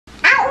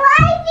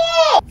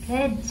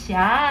Good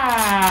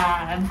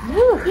job.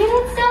 Woo. You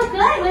did so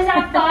good. Was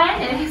that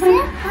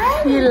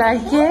fun? You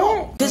like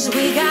it? 'Cause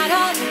we got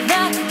all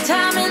the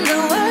time in the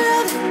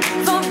world.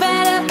 For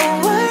better or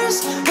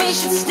worse, we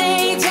should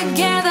stay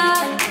together.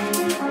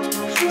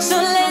 So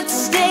let's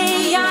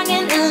stay young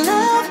and in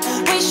love.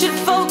 We should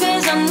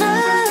focus on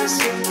us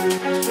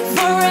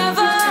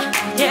forever.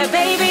 Yeah,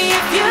 baby,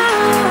 if you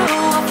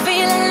are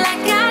feeling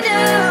like I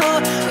do,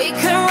 we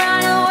could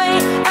run away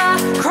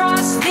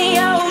across the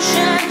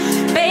ocean.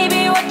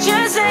 Baby, what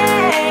you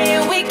say?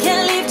 We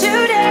can leave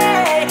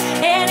today.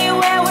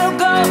 Anywhere we'll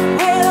go,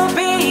 we'll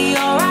be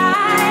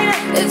alright.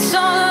 It's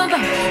all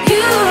about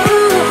you.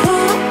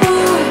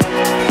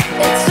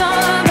 It's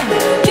all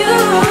about you.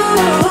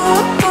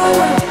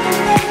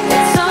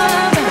 It's all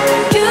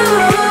about you.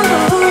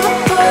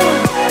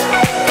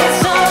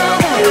 It's all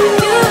about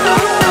you.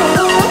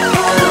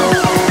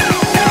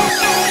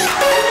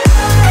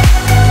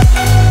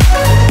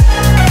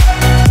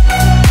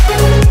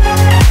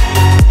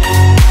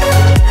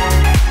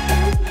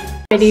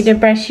 Ready to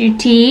brush your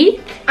teeth?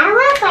 I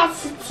want to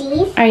brush your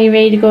teeth. Are you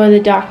ready to go to the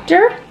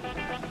doctor?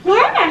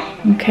 Yeah.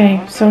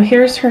 Okay, so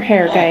here's her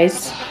hair,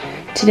 guys.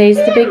 Today's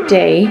the big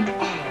day.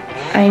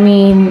 I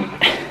mean,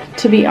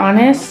 to be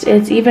honest,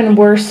 it's even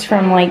worse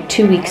from like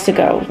 2 weeks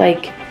ago.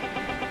 Like,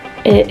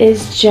 it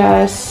is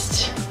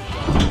just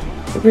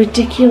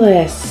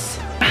ridiculous.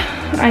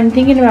 I'm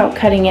thinking about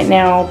cutting it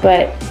now,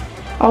 but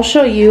I'll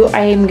show you.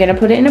 I am gonna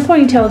put it in a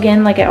ponytail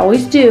again like I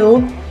always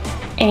do.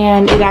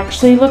 And it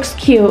actually looks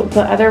cute,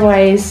 but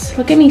otherwise,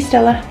 look at me,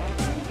 Stella.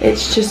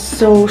 It's just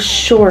so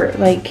short,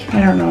 like,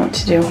 I don't know what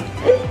to do.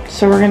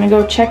 So we're gonna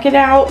go check it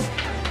out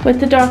with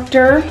the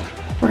doctor.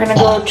 We're gonna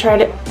go try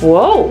to,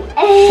 whoa,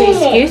 say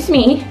excuse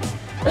me.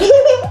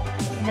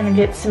 I'm gonna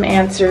get some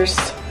answers,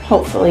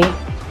 hopefully.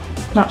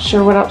 Not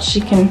sure what else she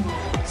can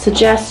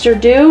suggest or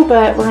do,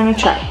 but we're gonna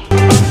try.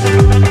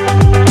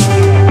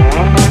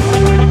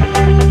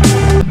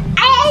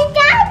 I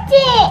got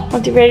it.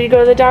 Are you ready to go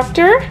to the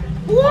doctor?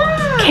 Yeah.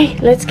 Okay,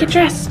 let's get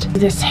dressed.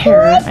 This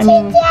hair, I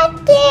mean,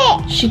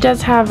 she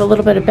does have a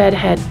little bit of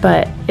bedhead,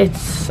 but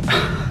it's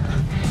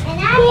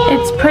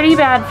pretty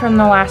bad from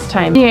the last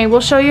time. Anyway, we'll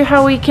show you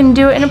how we can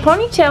do it in a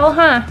ponytail,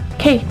 huh?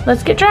 Okay,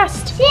 let's get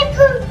dressed.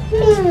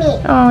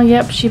 Mini. Oh,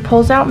 yep, she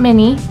pulls out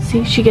Minnie.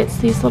 See, she gets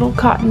these little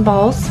cotton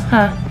balls,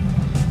 huh?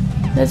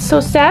 That's so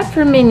sad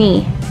for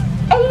Minnie.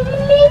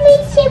 Mini,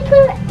 she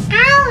put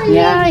out.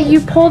 Yeah, you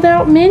pulled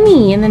out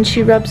Minnie, and then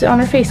she rubs it on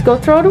her face. Go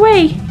throw it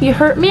away. You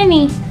hurt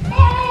Minnie.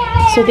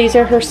 So these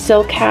are her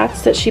silk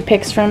hats that she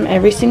picks from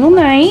every single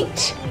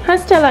night. Huh,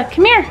 Stella?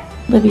 Come here.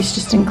 Libby's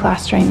just in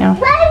class right now.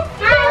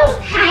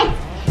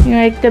 You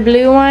like the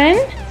blue one?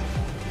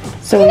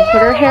 So we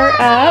put her hair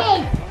up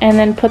and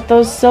then put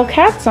those silk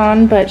hats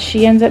on, but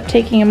she ends up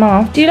taking them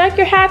off. Do you like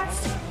your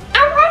hats?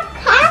 I want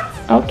hats.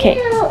 Okay.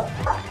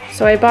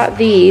 So I bought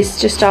these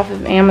just off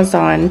of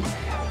Amazon.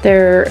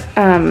 They're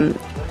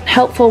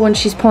helpful when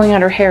she's pulling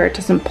out her hair. It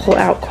doesn't pull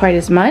out quite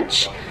as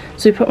much.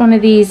 So we put one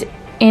of these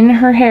in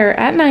her hair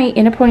at night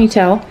in a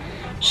ponytail.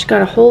 She's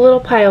got a whole little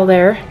pile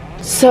there.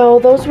 So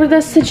those were the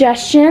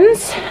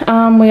suggestions.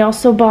 We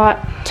also bought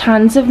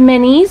tons of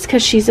minis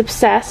because she's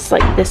obsessed.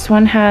 Like this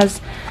one has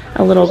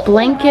a little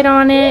blanket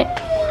on it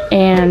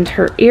and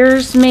her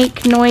ears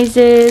make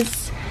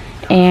noises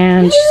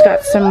and she's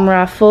got some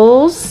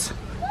ruffles.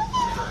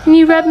 Can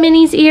you rub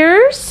Minnie's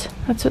ears?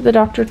 That's what the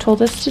doctor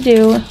told us to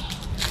do.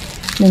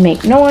 They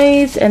make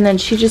noise, and then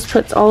she just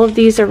puts all of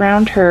these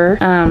around her.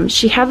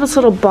 She had this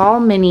little ball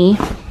mini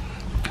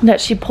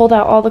that she pulled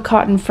out all the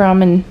cotton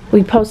from, and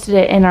we posted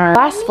it in our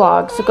last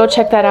vlog, so go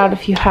check that out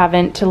if you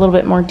haven't. A little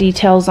bit more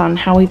details on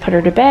how we put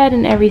her to bed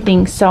and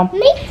everything. So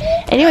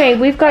anyway,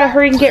 we've got to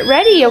hurry and get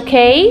ready,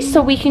 okay?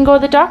 So we can go to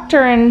the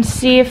doctor and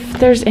see if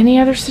there's any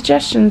other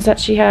suggestions that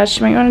she has.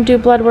 She might want to do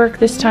blood work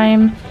this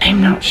time.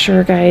 I'm not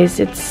sure,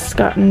 guys. It's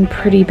gotten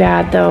pretty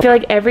bad though. I feel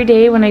like every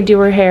day when I do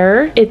her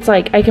hair, it's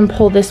like I can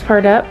pull this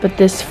part up, but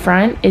this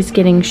front is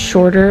getting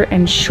shorter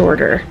and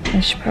shorter. I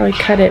should probably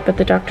cut it, but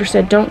the doctor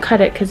said don't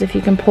cut it because if you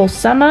can pull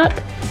some up,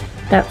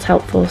 that's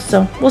helpful.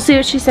 So we'll see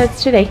what she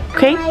says today,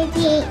 okay?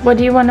 What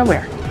do you want to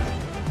wear?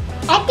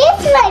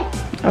 This one.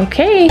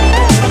 Okay.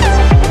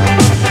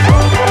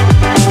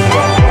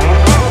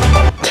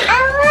 I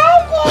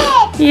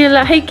like it. You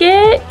like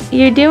it?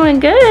 You're doing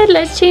good.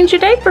 Let's change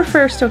your diaper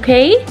first,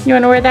 okay? You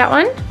want to wear that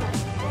one?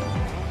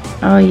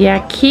 Oh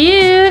yeah,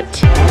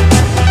 cute.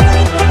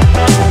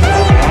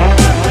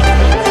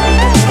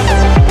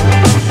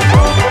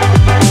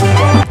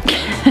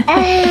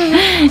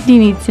 Do you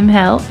need some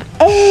help?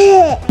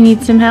 You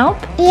need some help?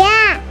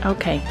 Yeah.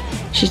 Okay.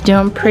 She's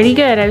doing pretty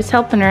good. I was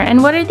helping her.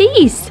 And what are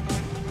these?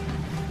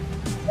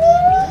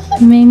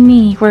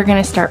 Mini. We're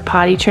gonna start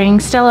potty training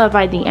Stella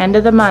by the end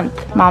of the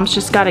month. Mom's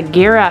just gotta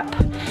gear up.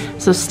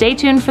 So stay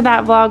tuned for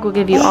that vlog. We'll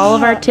give you all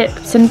of our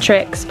tips and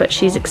tricks, but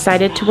she's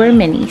excited to wear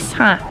minis,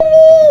 huh?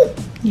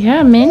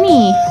 Yeah,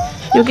 mini.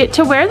 You'll get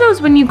to wear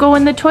those when you go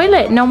in the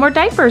toilet. No more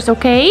diapers,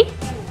 okay?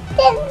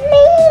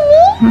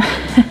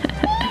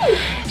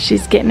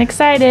 She's getting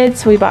excited,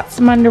 so we bought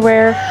some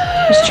underwear.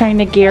 Just trying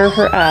to gear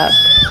her up.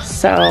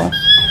 So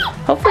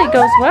hopefully it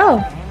goes well.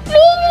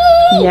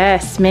 Minnie.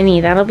 Yes,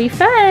 Minnie, that'll be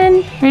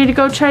fun. Ready to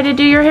go try to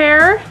do your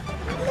hair?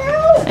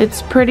 No.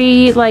 It's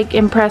pretty like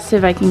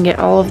impressive. I can get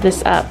all of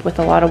this up with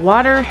a lot of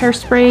water,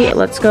 hairspray.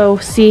 Let's go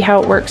see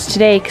how it works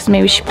today because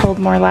maybe she pulled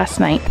more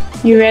last night.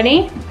 You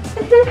ready?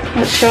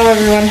 Let's show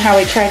everyone how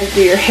we try to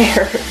do your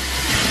hair.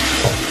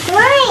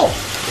 Wait.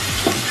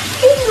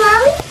 Is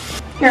Mommy?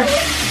 Here,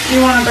 do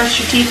you want to brush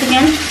your teeth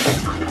again?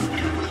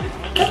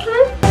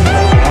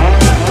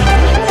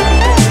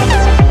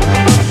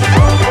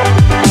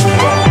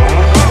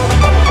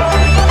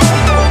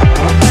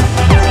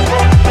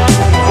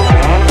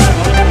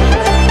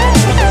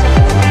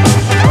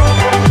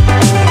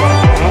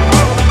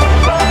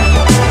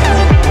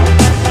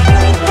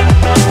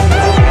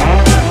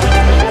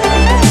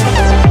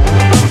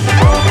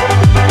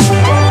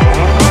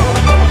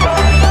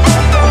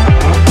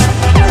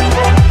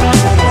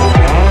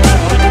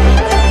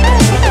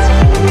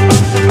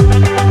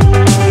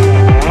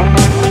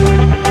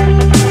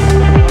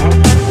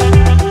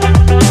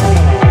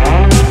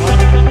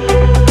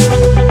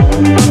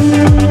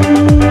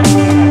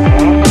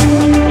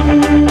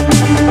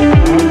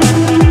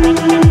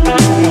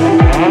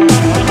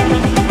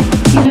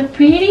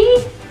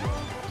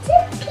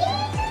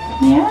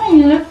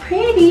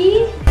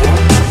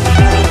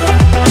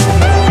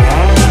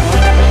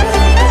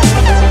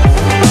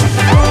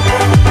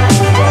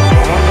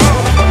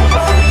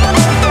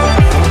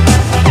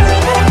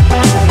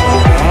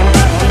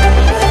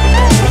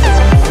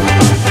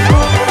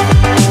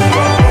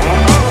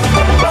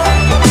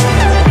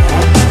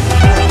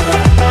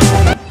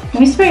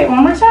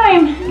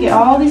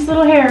 All these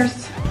little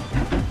hairs.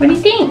 What do you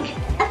think?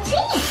 I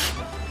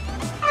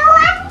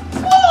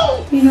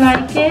like it. You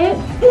like it?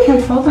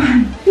 Here, hold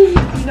on. You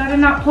gotta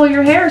not pull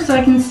your hair so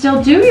I can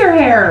still do your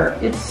hair.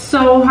 It's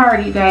so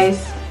hard, you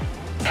guys.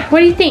 What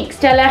do you think,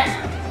 Stella?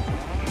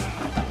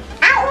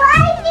 I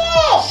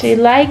like it. She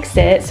likes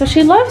it. So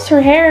she loves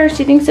her hair.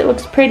 She thinks it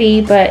looks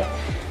pretty, but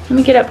let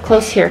me get up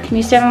close here. Can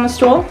you stand on the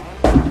stool?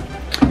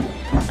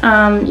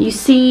 You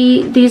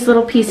see these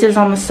little pieces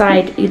on the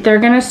side, they're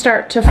gonna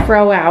start to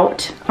fro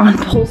out on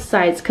both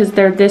sides because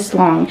they're this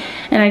long.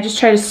 And I just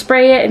try to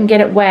spray it and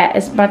get it wet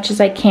as much as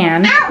I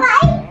can.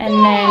 And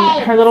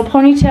then her little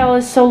ponytail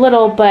is so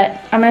little, but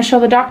I'm gonna show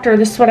the doctor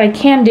this is what I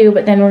can do,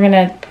 but then we're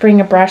gonna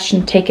bring a brush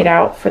and take it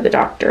out for the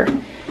doctor.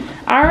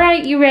 All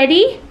right, you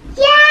ready?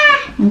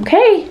 Yeah.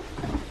 Okay.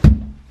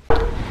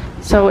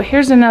 So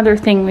here's another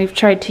thing we've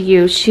tried to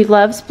use. She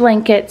loves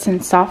blankets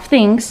and soft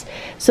things.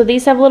 So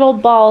these have little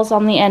balls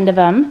on the end of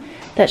them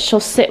that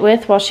she'll sit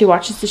with while she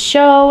watches the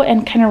show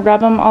and kind of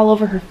rub them all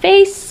over her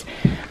face.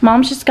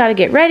 Mom's just got to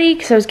get ready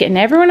because I was getting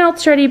everyone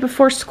else ready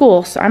before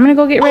school. So I'm going to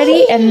go get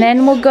ready and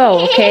then we'll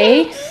go,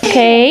 okay?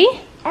 Okay?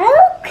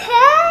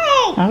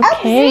 Okay.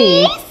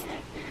 Okay.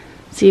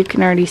 So you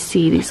can already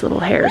see these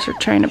little hairs are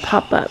trying to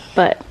pop up,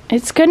 but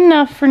it's good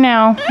enough for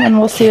now and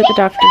we'll see what the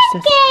doctor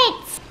says.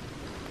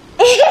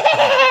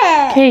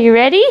 Okay, you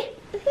ready?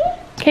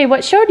 Okay,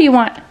 what show do you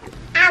want?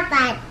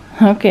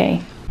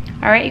 Okay.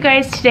 All right, you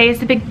guys, today is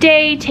the big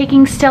day,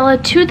 taking Stella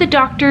to the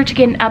doctor to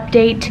get an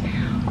update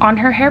on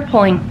her hair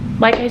pulling.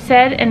 Like I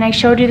said, and I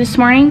showed you this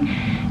morning,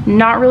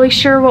 not really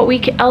sure what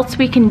else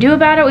we can do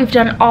about it. We've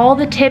done all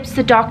the tips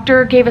the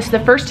doctor gave us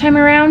the first time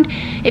around.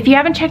 If you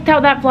haven't checked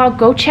out that vlog,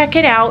 go check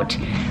it out.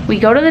 We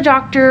go to the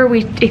doctor,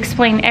 we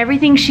explain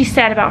everything she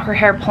said about her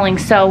hair pulling.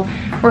 So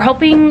we're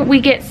hoping we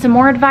get some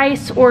more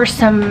advice or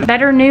some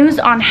better news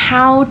on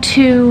how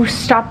to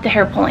stop the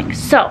hair pulling.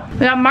 So we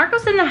got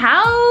Marcos in the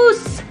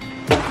house.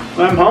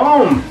 I'm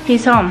home.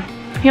 He's home.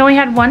 He only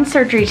had one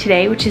surgery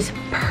today, which is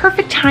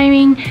perfect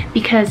timing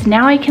because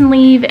now I can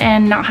leave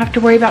and not have to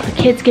worry about the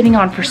kids getting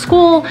on for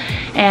school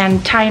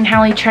and Ty and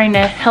Hallie trying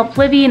to help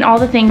Livy and all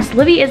the things.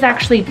 Livy is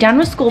actually done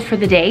with school for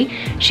the day.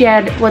 She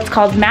had what's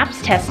called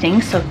MAPS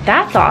testing, so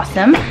that's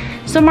awesome.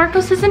 So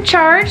Marcos is in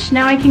charge.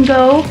 Now I can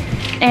go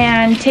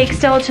and take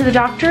Stella to the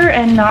doctor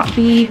and not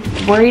be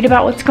worried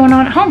about what's going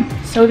on at home.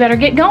 So we better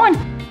get going.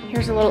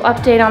 Here's a little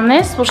update on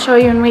this. We'll show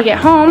you when we get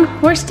home.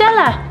 Where's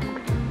Stella?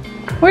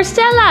 Where's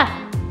Stella?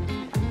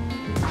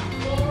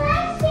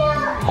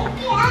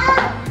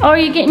 Oh, are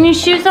you getting your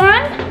shoes on?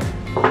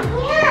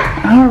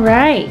 Yeah. All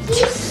right.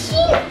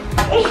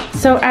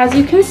 So as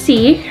you can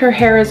see, her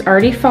hair is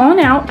already fallen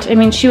out. I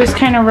mean, she was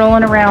kind of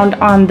rolling around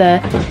on the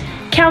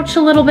couch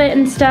a little bit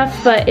and stuff,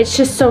 but it's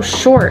just so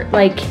short.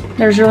 Like,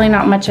 there's really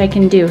not much I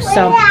can do.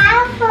 So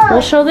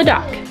we'll show the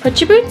doc. Put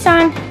your boots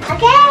on.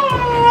 Okay.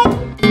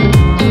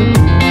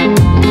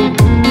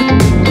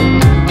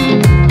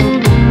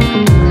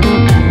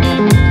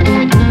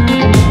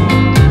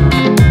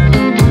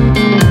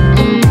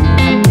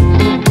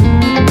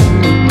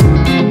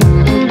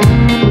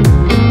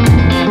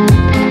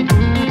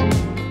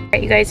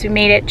 guys, we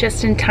made it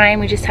just in time.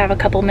 We just have a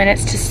couple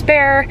minutes to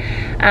spare.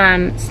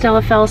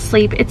 Stella fell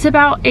asleep. It's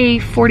about a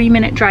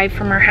 40-minute drive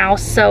from our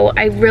house, so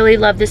I really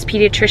love this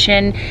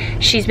pediatrician.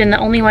 She's been the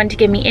only one to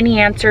give me any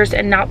answers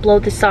and not blow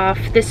this off.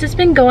 This has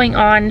been going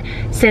on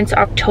since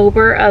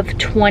October of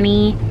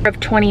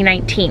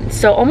 2019,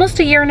 so almost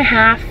a year and a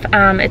half.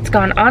 It's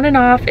gone on and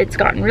off. It's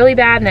gotten really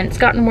bad, and then it's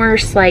gotten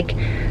worse. Like,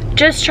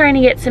 just trying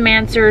to get some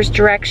answers,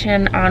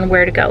 direction on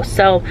where to go.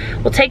 So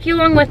we'll take you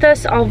along with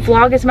us. I'll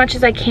vlog as much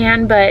as I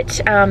can, but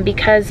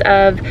because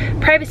of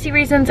privacy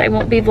reasons, I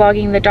won't be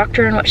vlogging the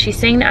doctor and what she's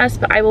saying to us,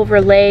 but I will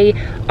relay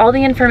all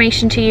the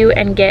information to you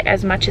and get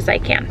as much as I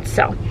can.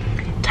 So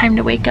time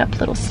to wake up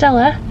little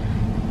Stella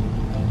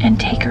and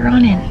take her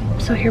on in.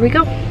 So here we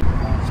go.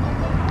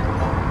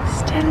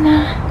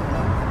 Stella.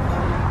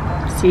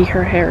 See,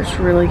 her hair's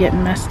really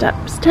getting messed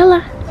up.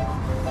 Stella,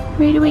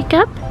 ready to wake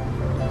up?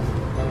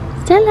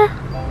 Stella.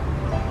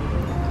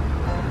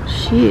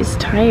 She's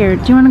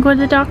tired. Do you want to go to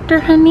the doctor,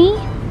 honey?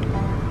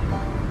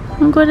 Want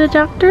to go to the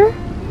doctor?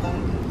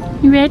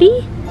 You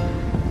ready?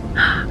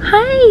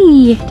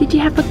 Hi. Did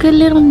you have a good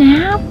little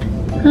nap?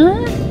 Huh?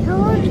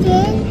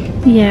 Okay.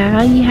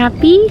 Yeah, you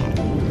happy?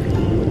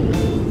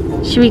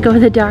 Should we go to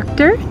the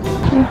doctor?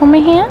 Can you hold my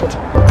hand?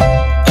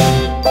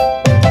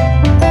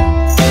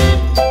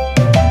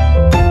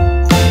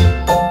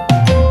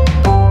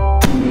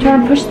 Do you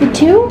want to push the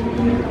 2?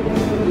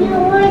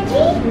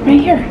 Right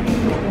here.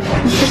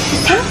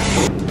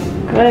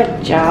 Good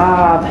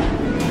job.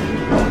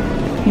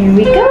 Here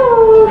we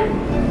go.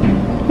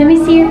 Let me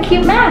see your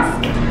cute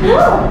mask.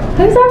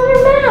 Who's on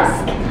your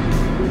mask?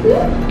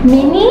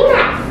 Minnie?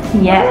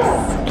 Yes.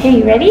 Okay,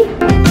 you ready?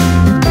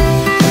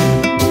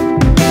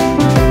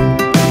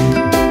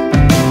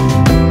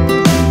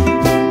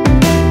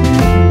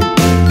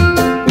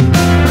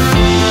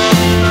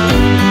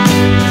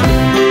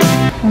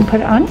 Want to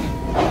put it on?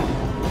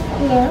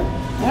 No.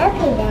 I'll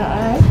put that on.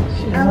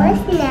 I want a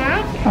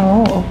snack.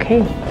 Oh, okay.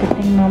 Good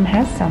thing Mom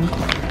has some.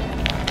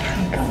 Here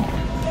we go.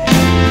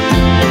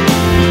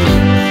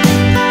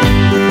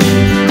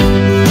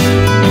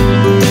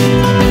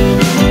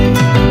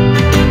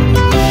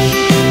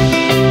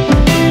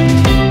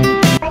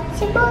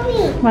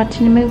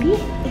 Watching a movie?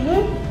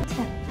 Good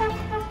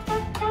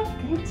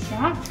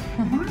job.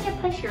 I'm gonna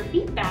push your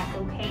feet back,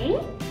 okay?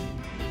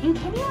 And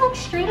can you look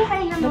straight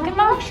ahead of your mom? Look at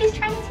Mom. She's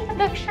trying to take a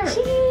picture.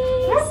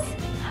 Cheese.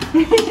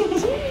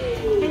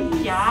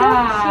 Good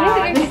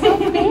job. So cute. You're so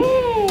big. I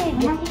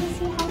want you to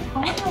see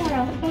how tall you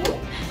are, okay?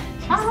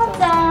 All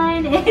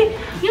done.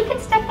 You can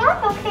step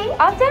up, okay?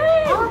 All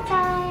done. All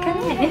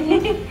done.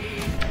 Good.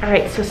 All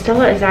right, so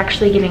Stella is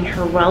actually getting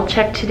her well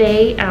check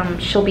today.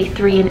 She'll be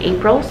 3 in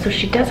April, so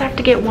she does have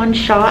to get 1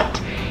 shot,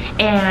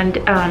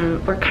 and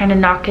we're kind of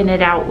knocking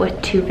it out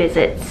with 2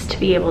 visits to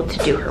be able to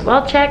do her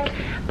well check,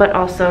 but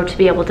also to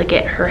be able to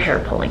get her hair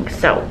pulling.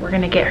 So we're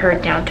gonna get her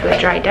down to a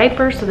dry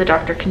diaper so the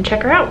doctor can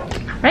check her out,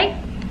 right?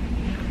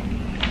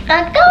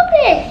 A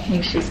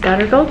goldfish. She's got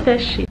her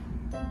goldfish. Good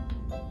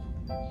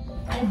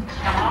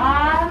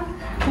job.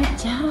 Good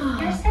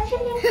job. You're such a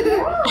good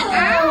girl.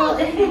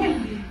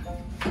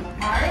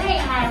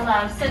 Alright, my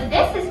love. So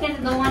this is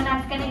the one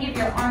that's going to give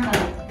your arm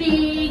a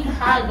big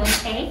hug,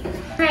 okay?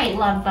 Great,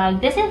 love bug.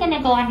 This is going to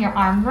go on your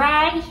arm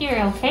right here,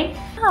 okay?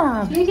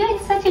 Oh, You're doing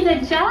such a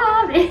good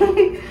job.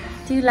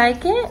 do you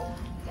like it?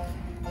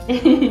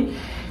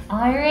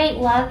 Alright,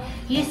 love.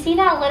 You see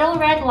that little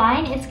red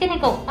line? It's going to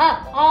go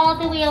up all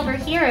the way over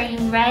here. Are you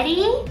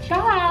ready? Good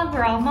job.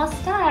 We're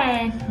almost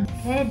done.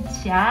 Good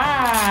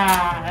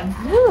job.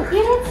 You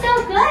did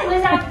so good.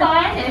 Was that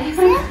fun?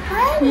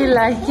 You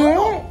like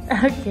it?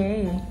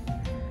 Okay.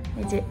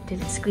 Did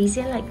it squeeze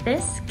you like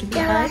this? Give you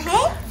hugs?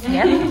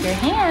 Yep, with your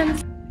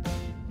hands.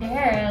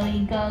 There we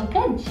go.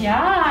 Good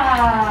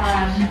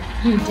job.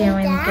 You're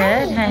doing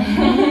good,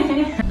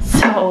 honey.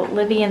 So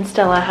Livy and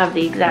Stella have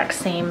the exact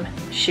same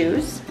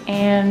shoes,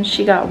 and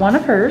she got one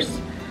of hers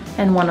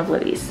and one of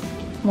Livy's.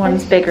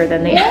 One's bigger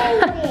than the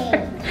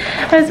other.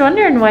 I was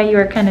wondering why you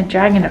were kind of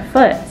dragging a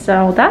foot,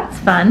 so that's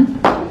fun.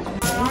 Can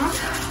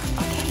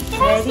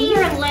I see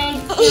your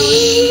legs? Look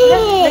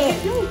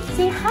at me.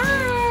 Say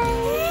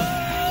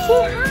hi.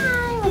 Say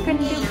hi. We're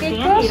gonna do big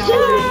girl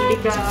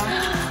shots.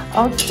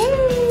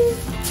 Okay.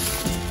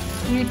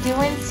 You're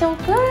doing so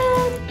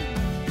good.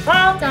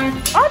 All done.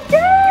 All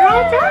done. You're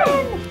all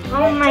done.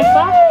 Oh my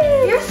God.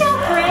 You're so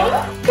great.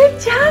 Good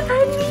job,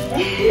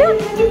 honey. Look,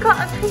 you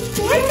got a good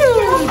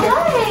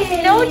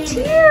band-aid. No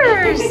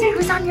tears.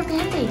 Who's on your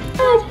band-aid?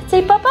 Good.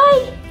 Say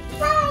bye-bye.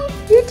 Bye.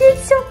 You did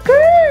so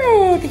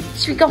good.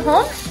 Should we go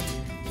home?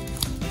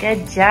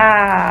 Good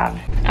job.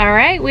 All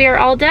right, we are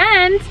all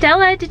done.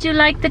 Stella, did you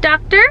like the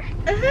doctor?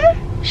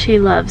 She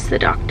loves the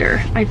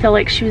doctor. I feel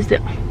like she was the...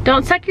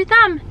 Don't suck your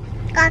thumb.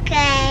 Okay.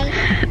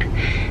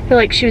 I feel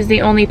like she was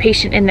the only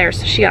patient in there,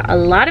 so she got a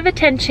lot of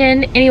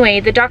attention. Anyway,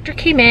 the doctor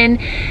came in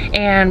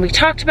and we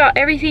talked about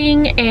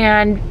everything,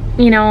 and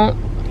you know,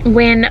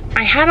 when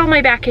I had all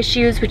my back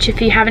issues, which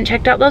if you haven't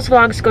checked out those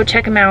vlogs, go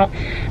check them out.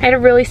 I had a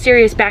really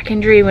serious back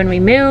injury when we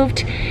moved,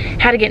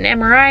 had to get an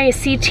MRI, a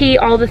CT,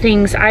 all the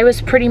things. I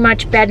was pretty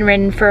much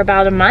bedridden for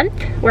about a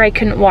month where I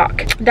couldn't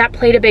walk. That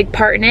played a big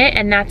part in it,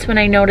 and that's when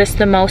I noticed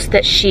the most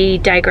that she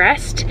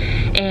digressed,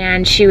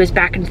 and she was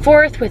back and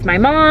forth with my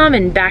mom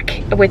and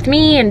back with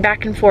me and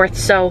back and forth.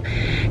 So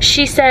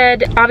she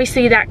said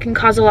obviously that can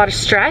cause a lot of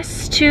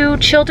stress to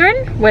children,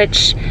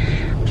 which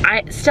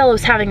Stella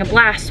was having a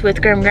blast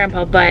with Grandma and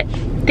Grandpa, but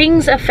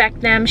things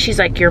affect them. She's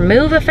like, your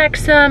move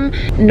affects them,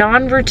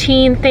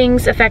 non-routine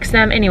things affects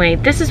them. Anyway,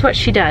 this is what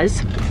she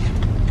does.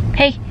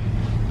 Hey,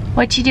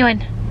 what you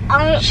doing?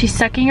 She's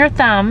sucking her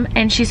thumb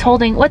and she's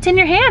holding, what's in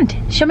your hand?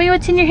 Show me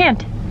what's in your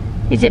hand.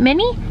 Is it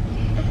Minnie?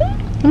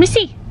 Let me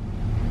see.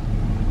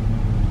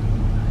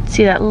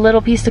 See that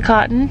little piece of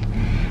cotton?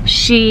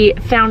 She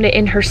found it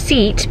in her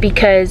seat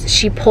because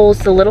she pulls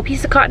the little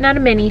piece of cotton out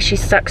of Minnie, she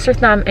sucks her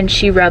thumb, and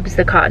she rubs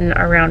the cotton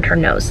around her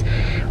nose,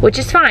 which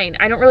is fine.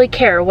 I don't really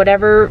care,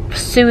 whatever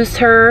soothes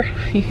her,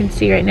 you can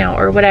see right now,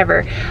 or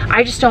whatever.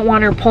 I just don't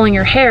want her pulling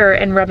her hair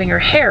and rubbing her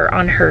hair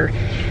on her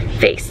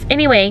face.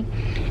 Anyway,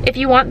 if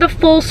you want the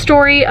full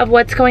story of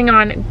what's going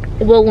on,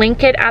 we'll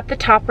link it at the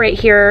top right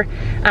here.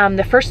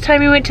 The first time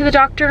we went to the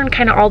doctor and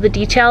kind of all the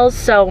details.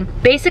 So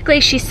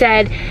basically she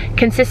said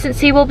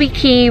consistency will be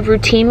key,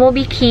 routine will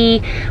be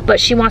key, but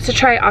she wants to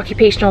try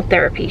occupational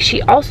therapy.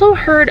 She also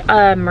heard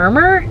a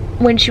murmur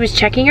when she was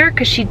checking her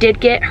because she did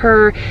get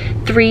her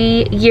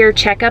 3-year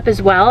checkup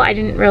as well. I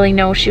didn't really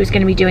know she was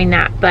going to be doing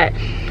that, but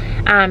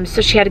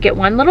so she had to get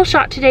one little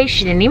shot today.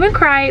 She didn't even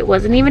cry. It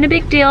wasn't even a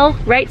big deal.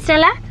 Right,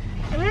 Stella?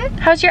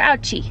 How's your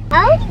ouchie?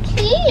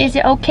 Okay. Is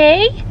it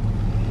okay?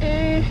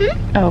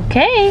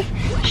 Okay.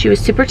 She was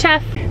super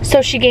tough.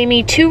 So she gave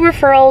me 2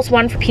 referrals,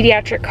 one for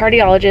pediatric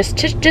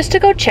cardiologist, just to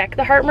go check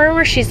the heart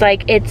murmur. She's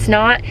like, it's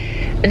not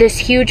this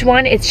huge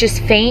one, it's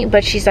just faint,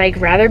 but she's like,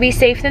 rather be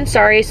safe than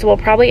sorry, so we'll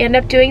probably end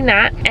up doing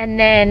that. And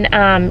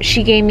then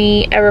she gave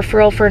me a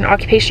referral for an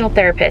occupational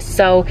therapist.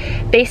 So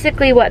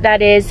basically what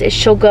that is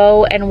she'll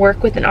go and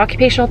work with an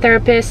occupational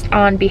therapist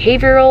on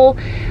behavioral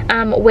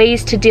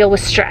ways to deal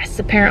with stress.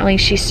 Apparently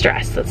she's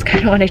stressed. That's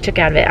kind of what I took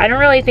out of it. I don't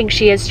really think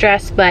she is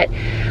stressed, but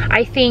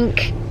I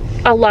think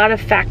a lot of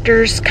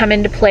factors come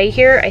into play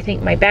here. I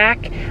think my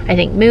back, I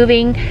think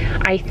moving,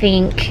 I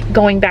think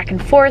going back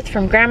and forth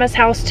from Grandma's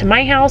house to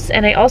my house,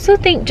 and I also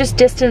think just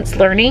distance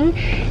learning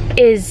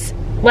is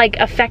like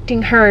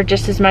affecting her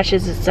just as much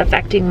as it's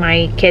affecting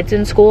my kids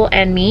in school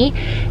and me.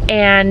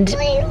 And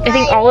I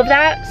think all of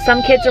that,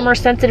 some kids are more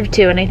sensitive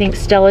to, and I think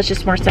Stella's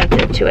just more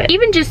sensitive to it.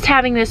 Even just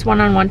having this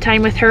one-on-one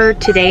time with her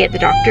today at the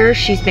doctor,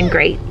 she's been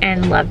great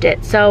and loved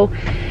it. So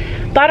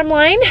bottom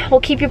line,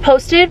 we'll keep you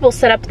posted. We'll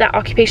set up that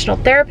occupational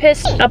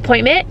therapist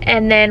appointment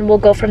and then we'll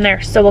go from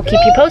there. So we'll keep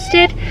you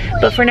posted.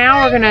 But for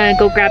now, we're gonna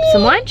go grab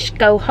some lunch,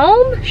 go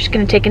home. She's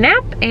gonna take a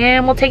nap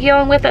and we'll take you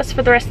along with us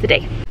for the rest of the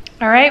day.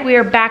 All right, we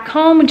are back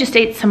home. We just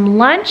ate some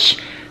lunch.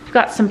 We've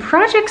got some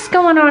projects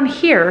going on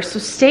here, so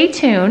stay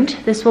tuned.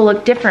 This will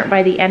look different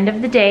by the end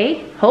of the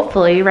day,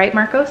 hopefully, right,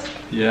 Marcos?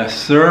 Yes,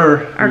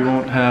 sir.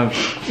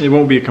 It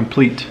won't be a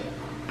complete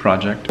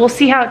project. We'll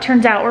see how it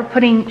turns out. We're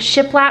putting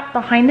shiplap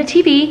behind the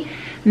TV,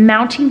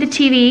 mounting the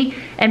TV,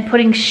 and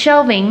putting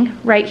shelving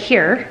right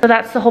here. So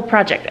that's the whole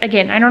project.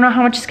 Again, I don't know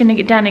how much is gonna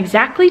get done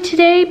exactly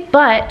today,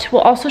 but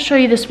we'll also show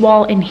you this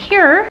wall in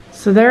here.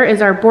 So there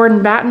is our board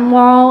and batten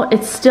wall.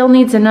 It still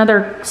needs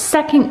another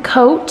second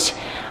coat,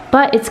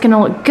 but it's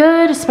gonna look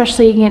good,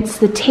 especially against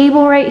the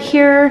table right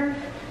here.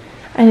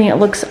 I think it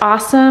looks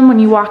awesome when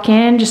you walk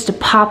in, just a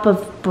pop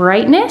of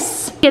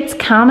brightness. It's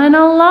coming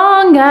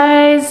along,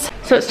 guys.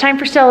 So it's time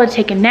for Stella to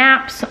take a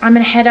nap. So I'm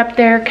gonna head up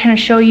there, kind of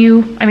show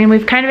you, I mean,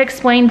 we've kind of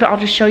explained, but I'll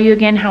just show you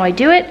again how I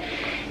do it.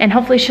 And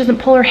hopefully she doesn't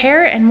pull her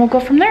hair and we'll go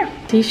from there.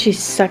 See, she's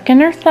sucking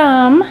her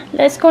thumb.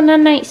 Let's go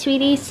night-night,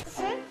 sweeties.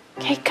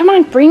 Okay, come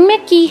on, bring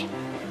Mickey.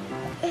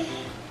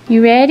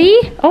 You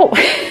ready? Oh.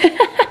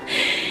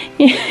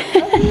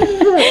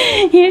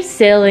 You're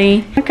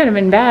silly. That could have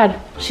been bad.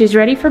 She's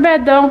ready for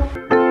bed though.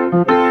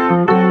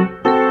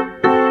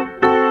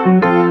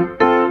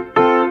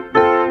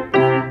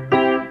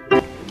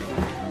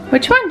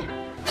 Which one?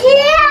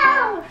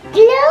 Blue.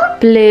 Blue.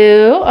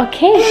 Blue,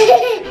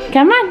 okay.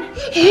 Come on.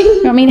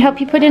 You want me to help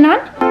you put it on?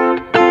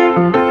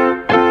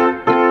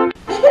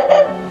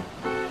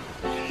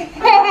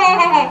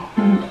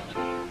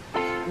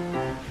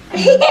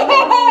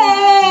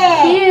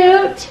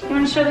 Cute. You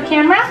want to show the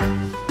camera?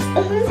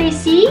 Say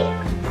see?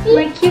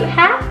 My cute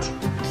hat?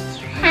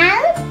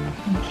 Hat.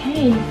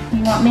 Okay.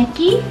 You want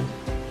Mickey?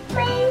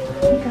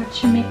 You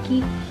got your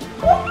Mickey.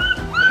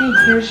 Okay,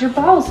 here's your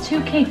balls too.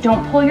 Okay,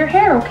 don't pull your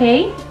hair,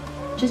 okay?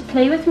 Just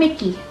play with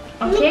Mickey,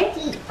 okay?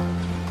 Mickey.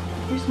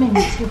 Here's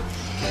Minnie too.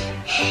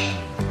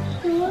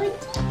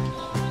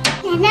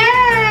 Good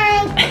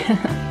night.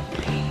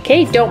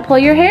 Okay, don't pull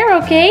your hair,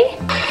 okay?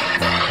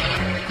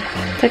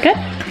 Is that good?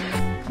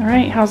 All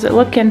right, how's it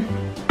looking?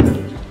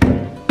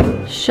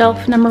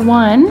 Shelf number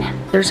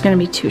 1. There's gonna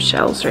be 2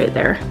 shelves right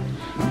there.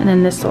 And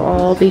then this will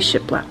all be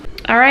shiplap.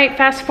 All right,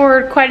 fast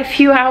forward quite a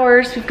few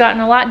hours. We've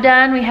gotten a lot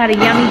done. We had a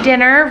yummy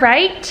dinner,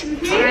 right?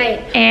 Right.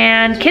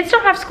 And kids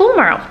don't have school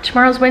tomorrow.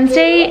 Tomorrow's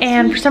Wednesday,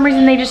 and for some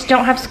reason they just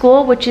don't have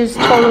school, which is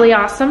totally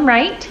awesome,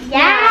 right?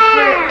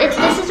 Yeah. If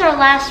this is our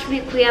last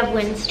week, we have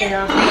Wednesday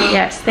off.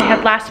 Yes, they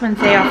had last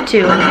Wednesday off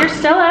too. And here's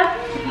Stella.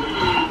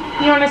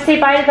 You want to say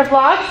bye to the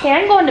vlog? Say,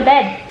 I'm going to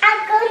bed.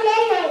 I'll go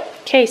night.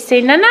 Okay,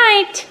 say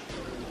night-night.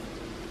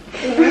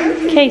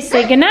 Okay,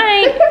 say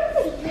goodnight.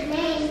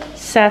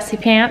 Sassy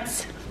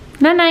pants.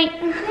 Night-night.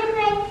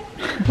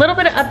 A little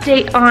bit of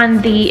update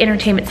on the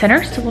entertainment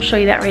center, so we'll show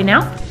you that right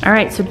now. All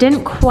right, so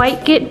didn't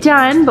quite get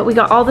done, but we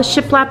got all the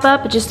shiplap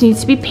up. It just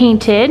needs to be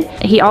painted.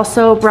 He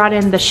also brought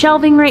in the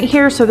shelving right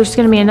here, so there's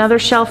gonna be another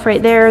shelf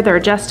right there. They're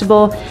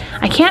adjustable.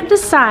 I can't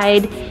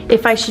decide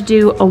if I should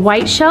do a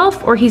white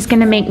shelf or he's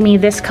gonna make me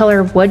this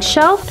color wood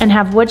shelf and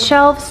have wood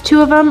shelves,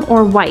 2 of them,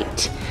 or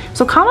white.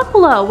 So comment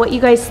below what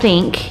you guys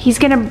think. He's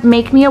gonna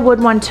make me a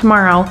wood one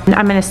tomorrow, and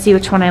I'm gonna see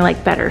which one I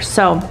like better.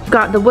 So,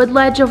 got the wood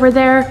ledge over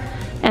there,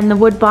 and the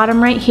wood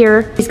bottom right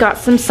here. He's got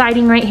some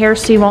siding right here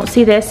so you won't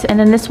see this, and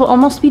then this will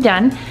almost be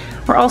done.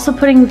 We're also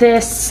putting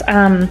this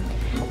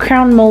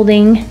crown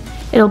molding.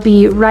 It'll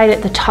be right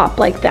at the top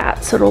like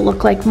that, so it'll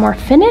look like more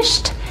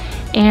finished.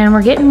 And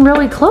we're getting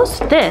really close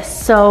to this,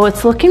 so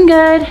it's looking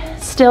good.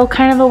 Still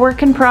kind of a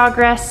work in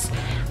progress,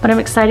 but I'm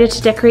excited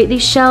to decorate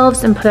these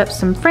shelves and put up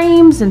some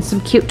frames and some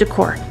cute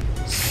decor.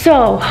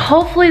 So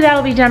hopefully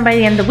that'll be done by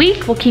the end of the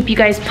week. We'll keep you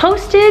guys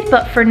posted,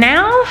 but for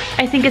now,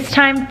 I think it's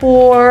time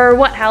for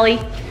what, Hallie?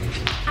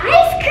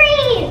 Ice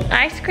cream.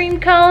 Ice cream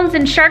cones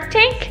and Shark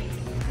Tank?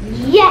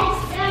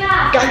 Yes.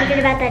 Don't forget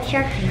about that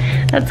shark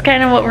tank. That's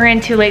kind of what we're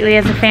into lately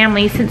as a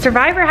family. Since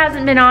Survivor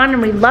hasn't been on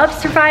and we love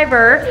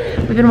Survivor,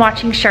 we've been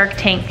watching Shark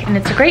Tank, and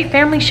it's a great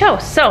family show.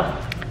 So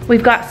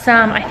we've got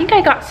some, I think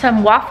I got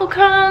some waffle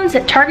cones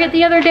at Target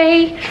the other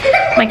day.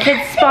 My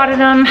kids spotted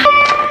them.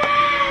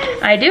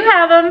 I do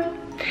have them.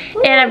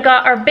 And I've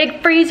got our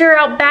big freezer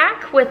out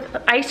back with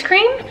ice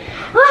cream.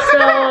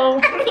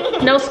 So,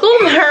 no school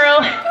tomorrow.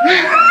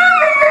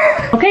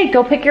 Okay,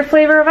 go pick your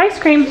flavor of ice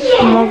cream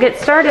and we'll get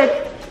started.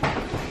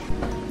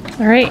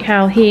 All right,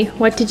 Hallie,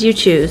 what did you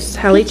choose?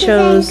 Hallie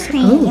chose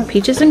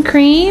peaches and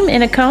cream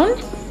in a cone?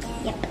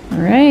 Yep. All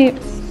right.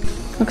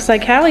 Looks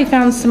like Hallie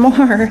found some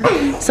more.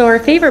 So our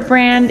favorite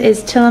brand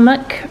is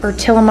Tillamook, or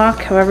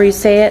Tillamook, however you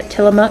say it,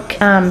 Tillamook.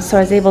 So I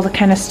was able to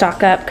kind of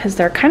stock up because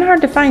they're kind of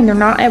hard to find. They're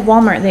not at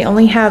Walmart. They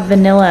only have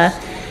vanilla.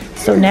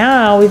 So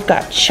now we've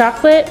got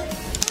chocolate,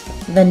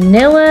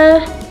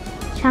 vanilla,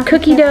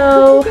 cookie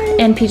dough,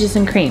 and peaches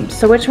and cream.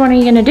 So which one are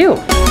you gonna do?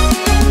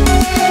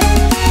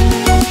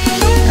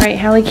 All right,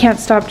 Hallie can't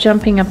stop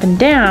jumping up and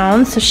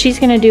down, so she's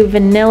gonna do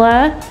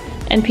vanilla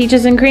and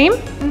peaches and cream?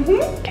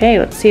 Okay,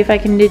 let's see if I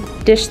can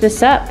dish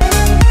this up.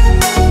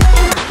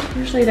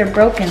 Usually they're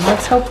broken.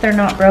 Let's hope they're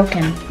not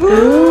broken.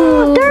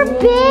 Ooh, they're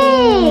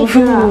big.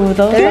 Ooh,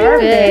 those are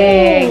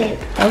big.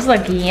 Those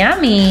look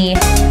yummy.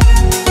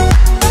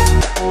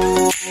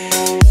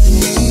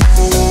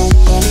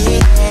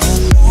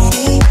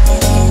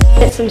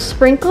 Get some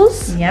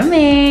sprinkles.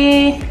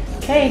 Yummy.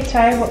 Okay,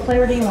 Ty, what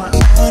flavor do you want?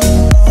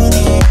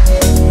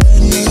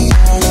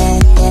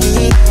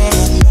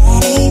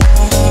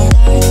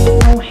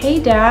 Oh, hey,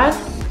 Dad.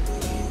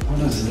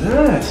 What is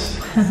this?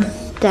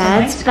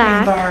 Dad's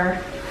back.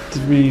 Bar.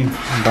 Did we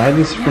buy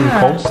this from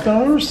Cold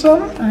Stone or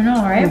something? I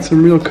know, right? That's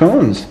some real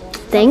cones.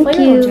 Thank What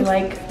flavor would you you.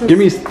 like? Give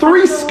me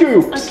 3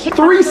 scoops. Okay.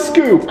 3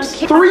 scoops.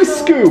 Okay. 3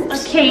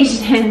 scoops.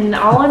 Occasion,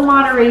 all in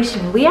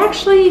moderation. We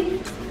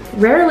actually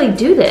rarely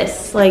do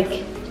this.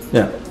 Like,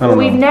 Yeah, I don't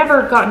we've know.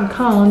 never gotten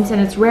cones,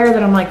 and it's rare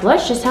that I'm like,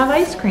 let's just have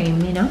ice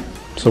cream, you know?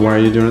 So why are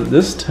you doing it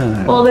this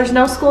time? Well, there's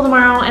no school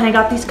tomorrow, and I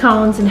got these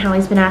cones, and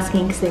Hallie's been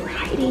asking because they were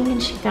hiding,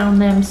 and she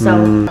found them,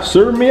 so.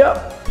 Serve me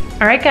up.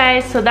 All right,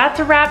 guys, so that's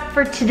a wrap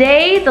for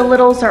today. The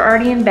littles are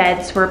already in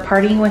bed, so we're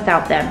partying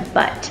without them,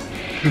 but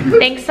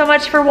thanks so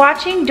much for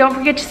watching. Don't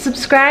forget to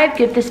subscribe.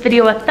 Give this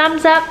video a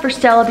thumbs up for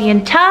Stella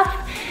being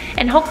tough,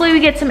 and hopefully we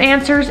get some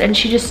answers and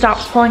she just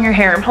stops pulling her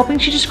hair. I'm hoping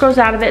she just grows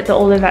out of it the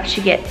older that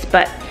she gets,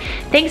 but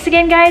thanks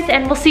again, guys,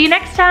 and we'll see you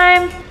next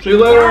time. See you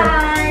later.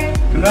 Bye.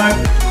 Good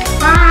night.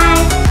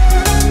 Bye.